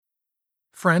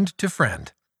Friend to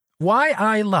Friend. Why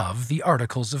I Love the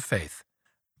Articles of Faith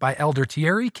by Elder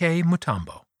Thierry K.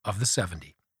 Mutombo of the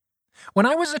 70. When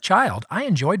I was a child, I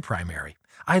enjoyed primary.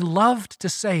 I loved to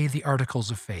say the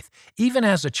Articles of Faith. Even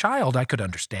as a child, I could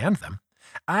understand them.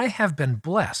 I have been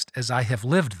blessed as I have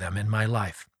lived them in my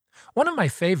life. One of my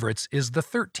favorites is the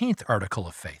 13th Article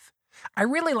of Faith. I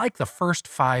really like the first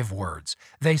 5 words.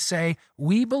 They say,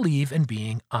 "We believe in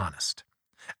being honest."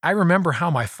 I remember how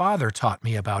my father taught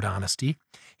me about honesty.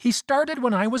 He started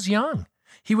when I was young.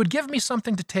 He would give me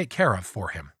something to take care of for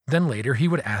him. Then later he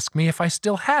would ask me if I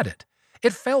still had it.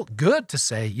 It felt good to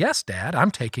say, "Yes, Dad,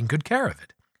 I'm taking good care of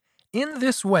it." In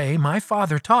this way, my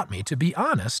father taught me to be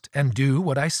honest and do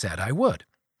what I said I would.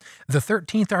 The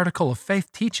 13th Article of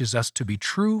Faith teaches us to be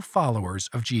true followers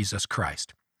of Jesus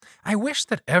Christ. I wish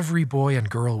that every boy and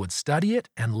girl would study it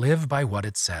and live by what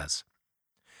it says.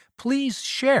 Please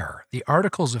share the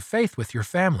Articles of Faith with your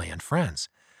family and friends.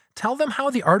 Tell them how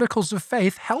the Articles of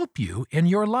Faith help you in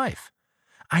your life.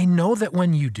 I know that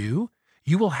when you do,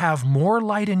 you will have more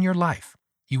light in your life.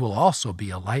 You will also be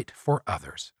a light for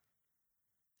others.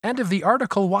 End of the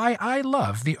article, Why I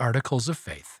Love the Articles of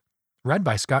Faith. Read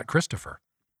by Scott Christopher.